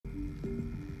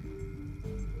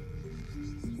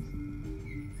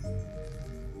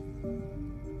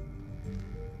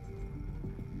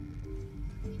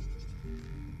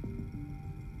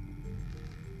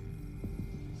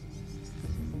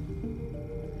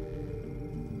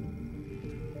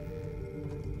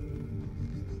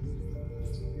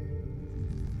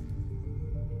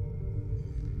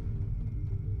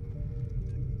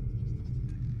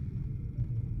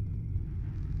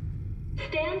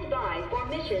for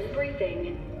mission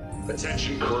briefing.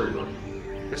 Attention crew.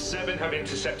 The Seven have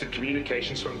intercepted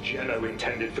communications from Geno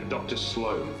intended for Dr.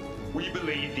 Sloan. We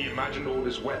believe the Imagined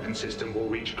Order's weapon system will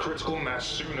reach critical mass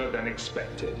sooner than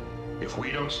expected. If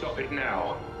we don't stop it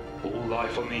now, all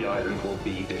life on the island will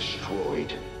be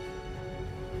destroyed.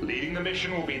 Leading the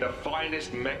mission will be the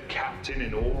finest mech captain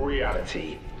in all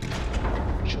reality.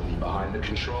 She'll be behind the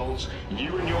controls.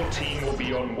 You and your team will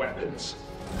be on weapons.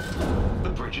 The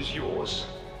bridge is yours,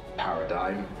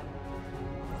 Paradigm.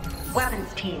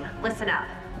 Weapons team, listen up.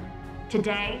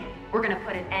 Today, we're gonna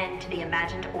put an end to the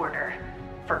Imagined Order.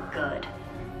 For good.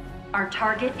 Our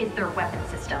target is their weapon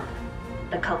system,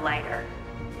 the Collider.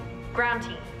 Ground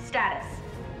team, status.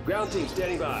 Ground team,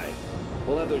 standing by.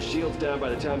 We'll have those shields down by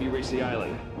the time you reach the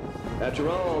island. After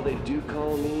all, they do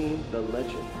call me the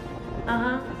Legend.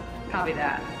 Uh-huh. Copy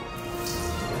that.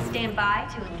 Stand by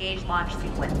to engage launch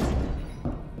sequence.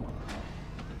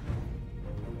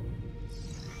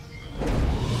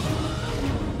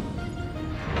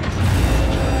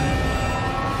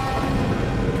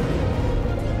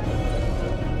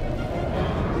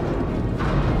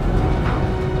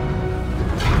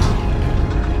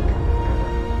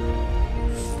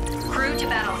 Crew to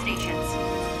battle stations.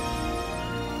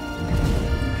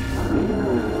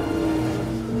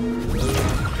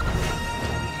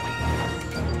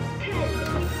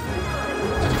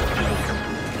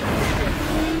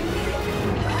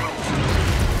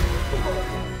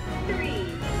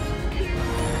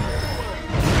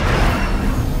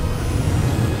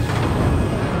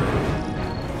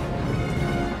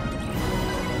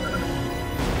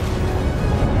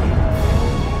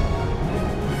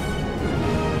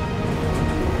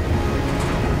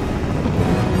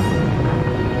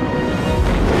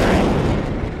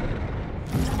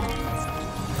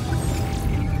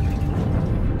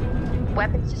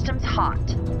 Weapon system's hot.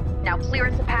 Now clear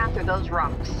us a path through those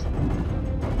rocks.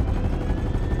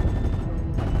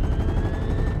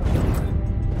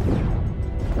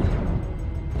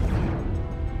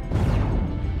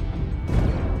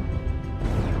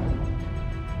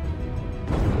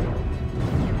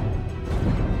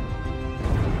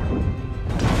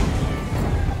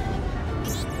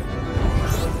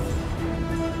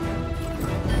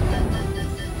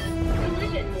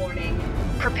 Collision warning.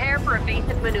 Prepare for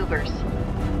evasive maneuvers.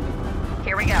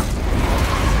 Here we go.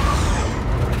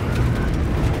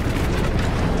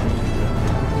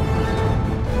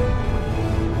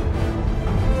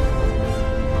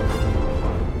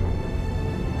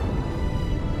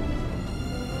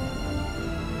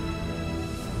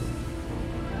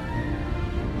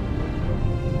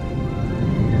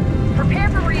 Prepare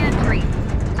for re-entry.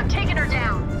 I'm taking her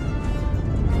down.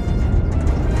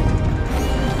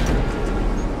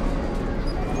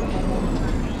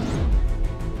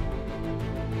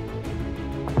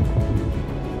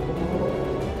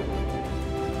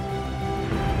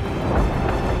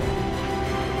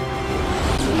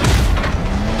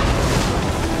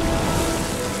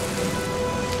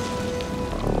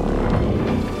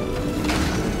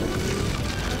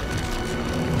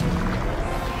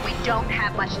 Don't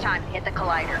have much time to hit the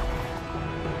Collider.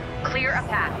 Clear a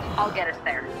path. I'll get us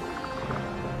there.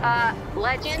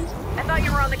 Legend? I thought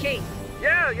you were on the case.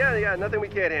 Yeah, nothing we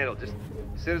can't handle. Just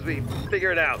as soon as we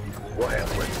figure it out, we'll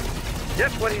handle it.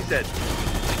 Yep, what he said.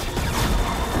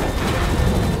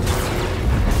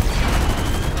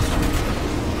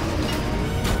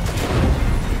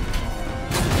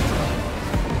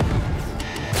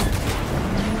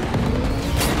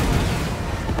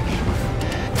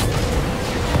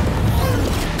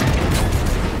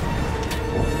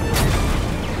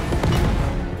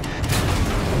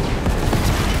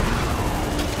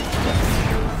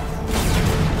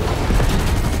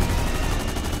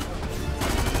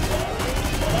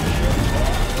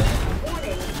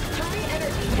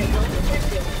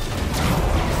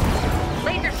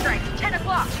 Laser strike, 10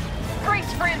 o'clock.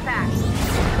 Brace for impact.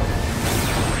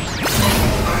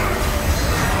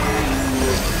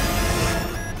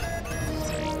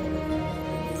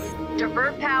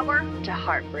 Divert power to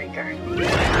Heartbreaker.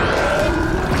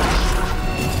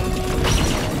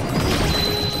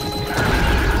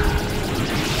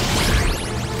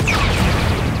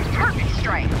 Perfect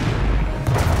strike.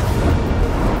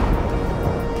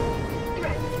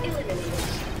 Threat eliminated.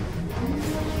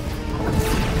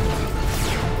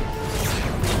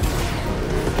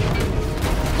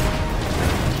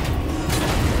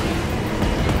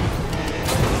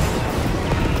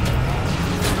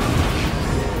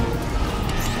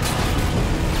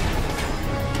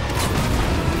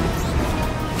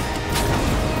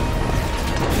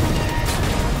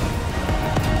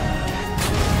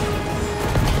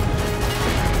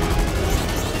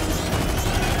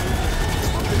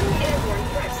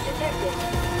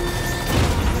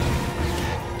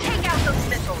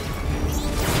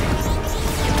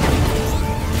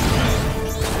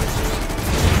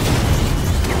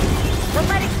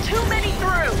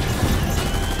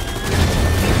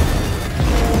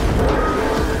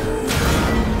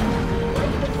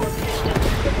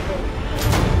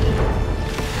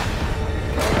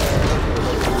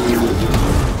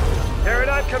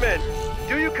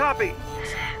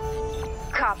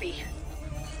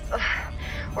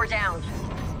 We're down.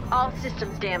 All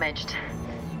systems damaged.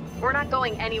 We're not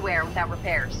going anywhere without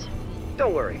repairs.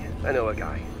 Don't worry, I know a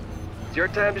guy. It's your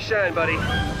time to shine, buddy.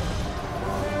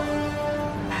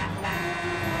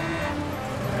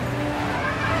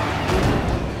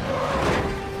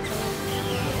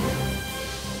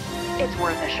 It's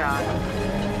worth a shot.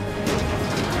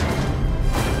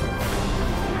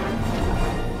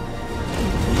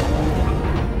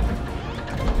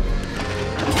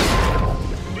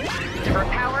 Divert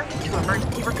power to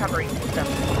emergency recovery system.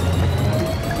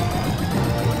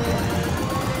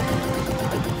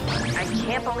 I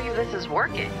can't believe this is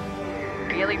working.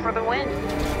 Really for the win.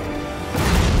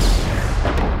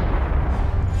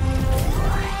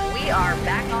 We are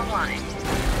back online.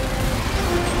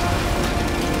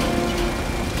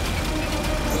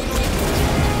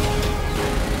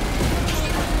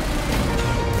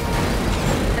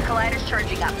 The collider's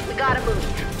charging up. We gotta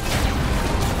move.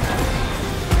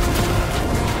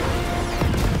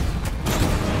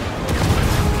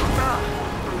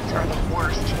 Brutes are the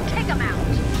worst. Take them out.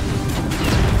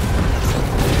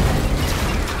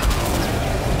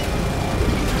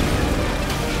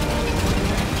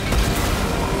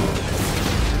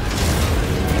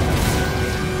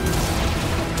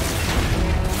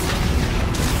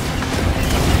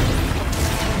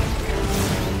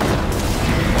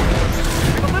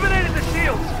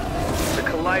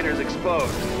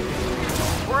 Exposed.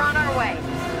 We're on our way.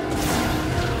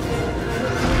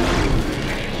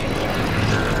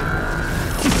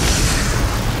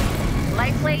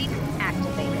 Light blade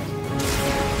activated.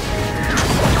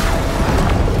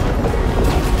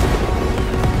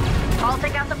 I'll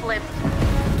take out the blimp.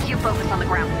 You focus on the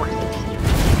ground forces.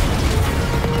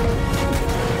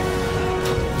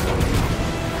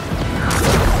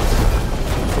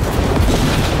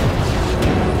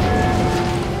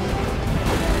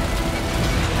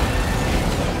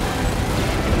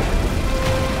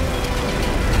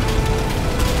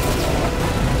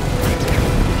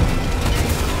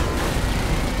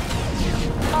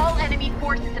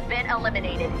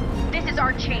 Eliminated. This is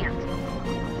our chance.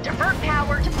 Divert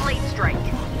power to blade strike.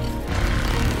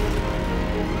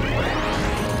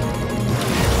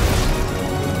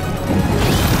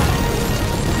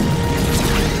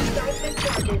 Seismic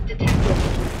charges detected.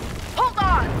 Hold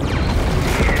on!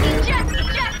 Eject!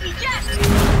 Eject! Eject!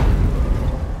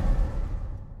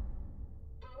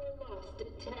 Power loss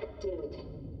detected.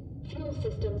 Fuel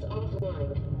systems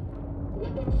offline.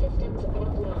 Weapon systems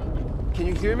offline. Can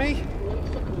you hear me?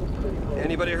 Life support critical.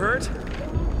 Anybody hurt?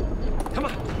 Come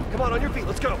on your feet,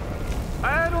 let's go.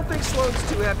 I don't think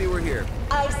Sloane's too happy we're here.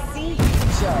 I see you,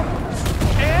 Joe.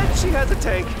 And she has a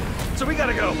tank, so we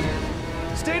gotta go.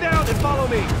 Stay down and follow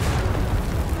me.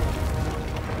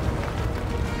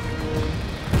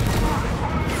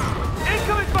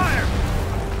 Incoming fire!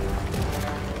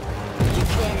 You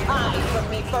can't hide from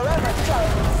me forever,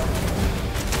 Jones.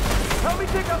 Help me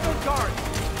take out those guards.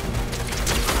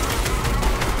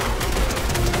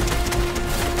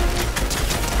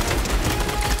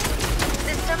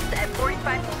 Systems at 45%.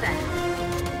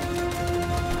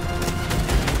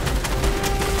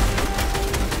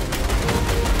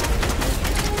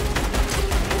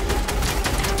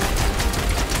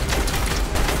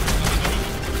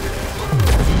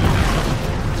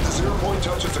 The 0 point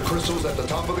touches the crystals at the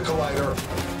top of the collider.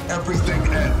 Everything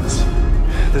ends.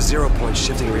 The 0 point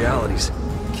shifting realities.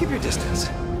 Keep your distance.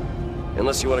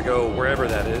 Unless you want to go wherever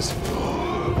that is.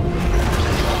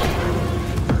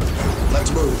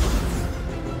 Let's move.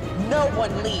 No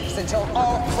one leaves until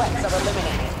all threats are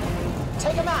eliminated.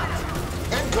 Take them out.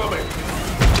 Incoming.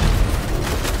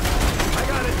 I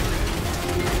got it.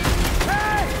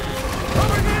 Hey!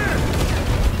 Over here!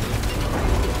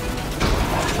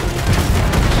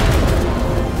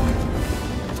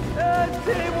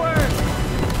 Teamwork!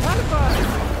 High five!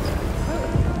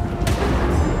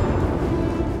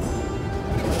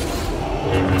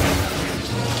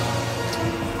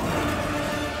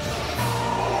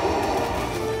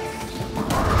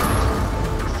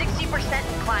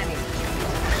 Climbing.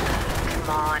 Come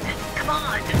on. Come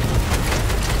on.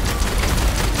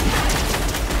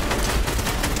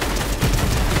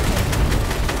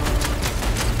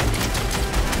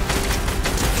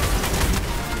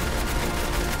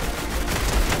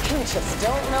 You just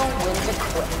don't know when to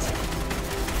quit.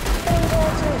 Thank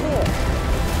God you're here.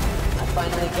 I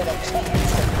finally get a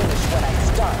chance to finish what I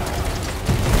started.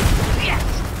 Yes!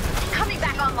 Coming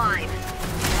back online.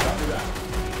 Copy that.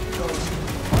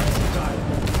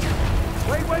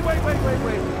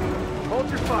 Wait. Hold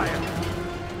your fire.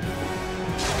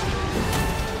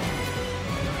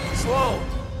 Sloane!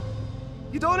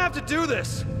 You don't have to do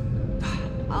this!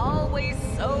 Always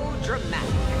so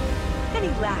dramatic. Any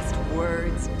last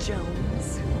words,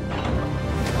 Jones?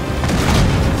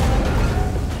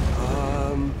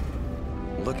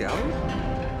 Look out?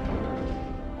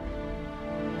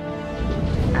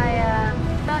 I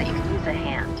thought you could use a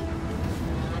hand.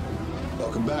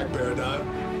 Welcome back, Paradigm.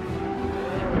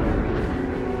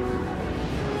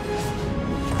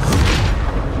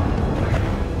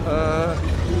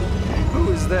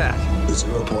 Who is that? The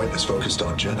 0 point is focused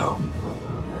on Geno.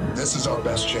 This is our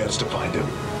best chance to find him.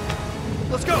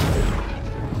 Let's go!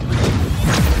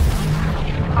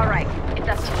 All right, it's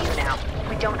up to you now.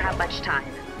 We don't have much time.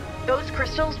 Those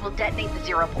crystals will detonate the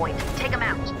 0 point. Take them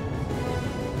out.